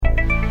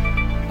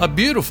A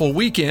beautiful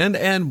weekend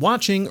and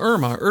watching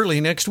Irma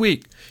early next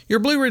week. Your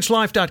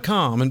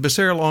BlueRidgeLife.com and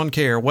Becerra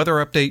Lawncare weather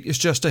update is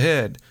just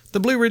ahead. The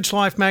Blue Ridge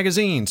Life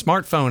magazine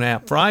smartphone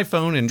app for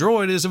iPhone and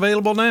Android is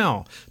available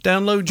now.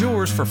 Download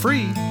yours for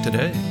free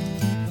today.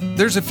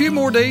 There's a few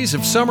more days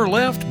of summer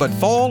left, but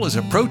fall is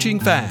approaching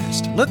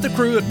fast. Let the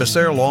crew at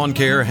Becerra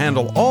Lawncare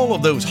handle all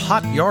of those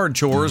hot yard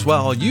chores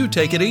while you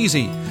take it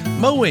easy.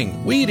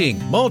 Mowing,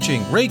 weeding,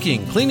 mulching,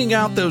 raking, cleaning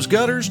out those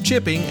gutters,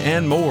 chipping,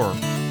 and more.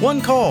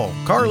 One call.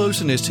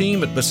 Carlos and his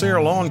team at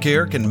Becerra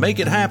Lawncare can make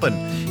it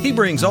happen. He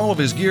brings all of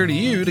his gear to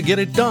you to get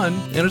it done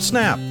in a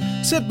snap.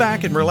 Sit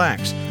back and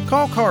relax.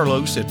 Call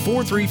Carlos at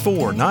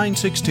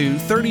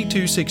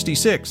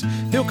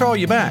 434-962-3266. He'll call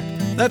you back.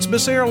 That's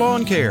Becerra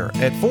Lawncare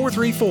at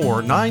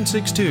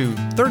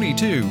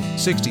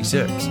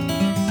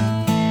 434-962-3266.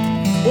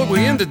 Well, we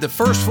ended the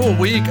first full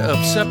week of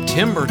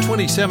September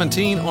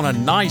 2017 on a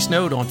nice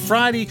note. On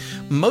Friday,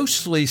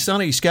 mostly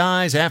sunny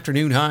skies,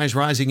 afternoon highs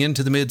rising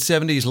into the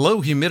mid-70s, low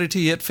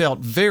humidity. It felt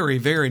very,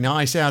 very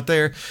nice out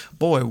there.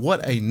 Boy,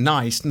 what a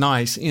nice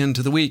end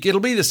to the week.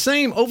 It'll be the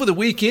same over the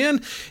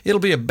weekend. It'll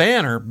be a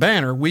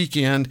banner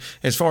weekend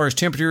as far as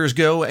temperatures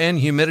go and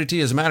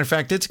humidity. As a matter of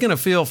fact, it's going to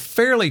feel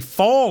fairly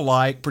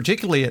fall-like,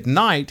 particularly at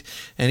night,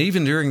 and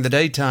even during the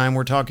daytime.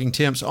 We're talking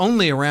temps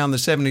only around the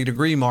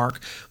 70-degree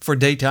mark for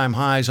daytime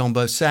highs on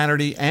both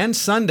Saturday and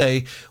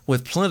Sunday,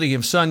 with plenty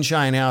of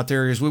sunshine out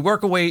there. As we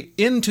work our way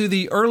into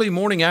the early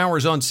morning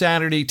hours on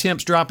Saturday,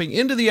 temps dropping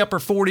into the upper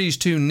 40s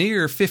to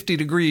near 50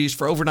 degrees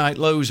for overnight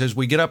lows as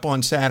we get up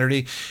on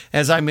Saturday.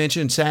 As I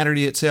mentioned,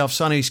 Saturday itself,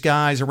 sunny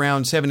skies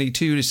around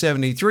 72 to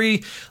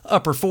 73,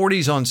 upper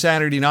 40s on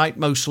Saturday night,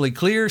 mostly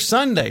clear.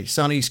 Sunday,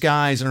 sunny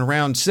skies and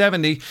around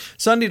 70.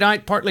 Sunday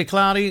night, partly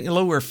cloudy,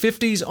 lower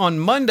 50s. On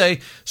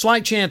Monday,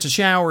 slight chance of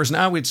showers, and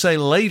I would say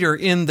later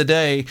in the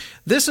day.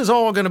 This is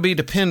all going to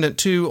be dependent,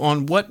 too,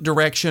 on what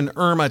direction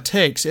Irma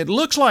takes. It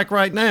looks like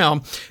right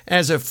now,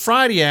 as of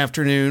Friday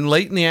afternoon,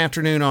 late in the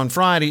afternoon on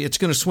Friday, it's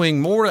going to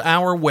swing more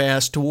our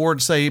west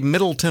towards, say,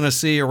 middle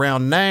Tennessee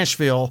around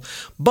Nashville,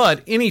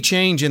 but any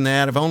change in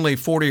that of only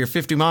 40 or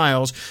 50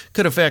 miles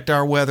could affect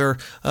our weather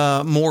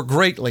more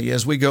greatly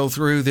as we go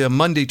through the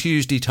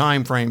Monday-Tuesday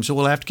time frame. So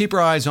we'll have to keep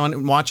our eyes on it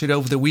and watch it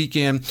over the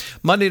weekend.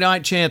 Monday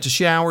night, chance of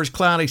showers,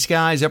 cloudy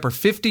skies, upper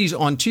 50s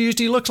on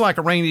Tuesday. Looks like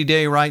a rainy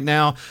day right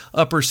now,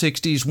 upper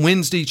 60s.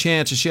 Wednesday,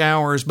 chance of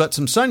showers, but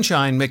some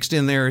sunshine mixed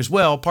in there as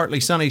well.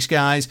 Partly sunny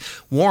skies,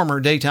 warmer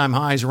daytime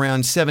highs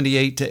around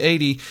 78 to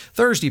 80.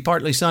 Thursday,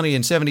 partly sunny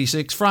and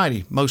 76.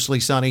 Friday, mostly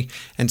sunny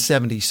and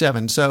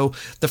 77. So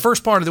the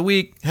first part of the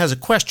week has a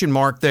question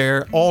mark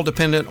there, all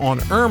dependent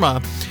on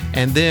Irma,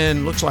 and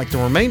then looks like the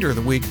remainder of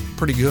the week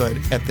pretty good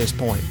at this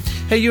point.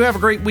 Hey, you have a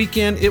great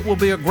weekend. It will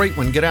be a great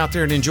one. Get out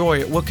there and enjoy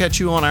it. We'll catch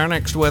you on our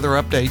next weather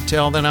update.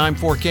 Till then, I'm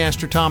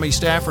forecaster Tommy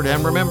Stafford,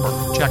 and remember,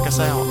 check us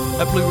out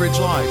at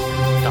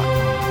BlueRidgeLife.com.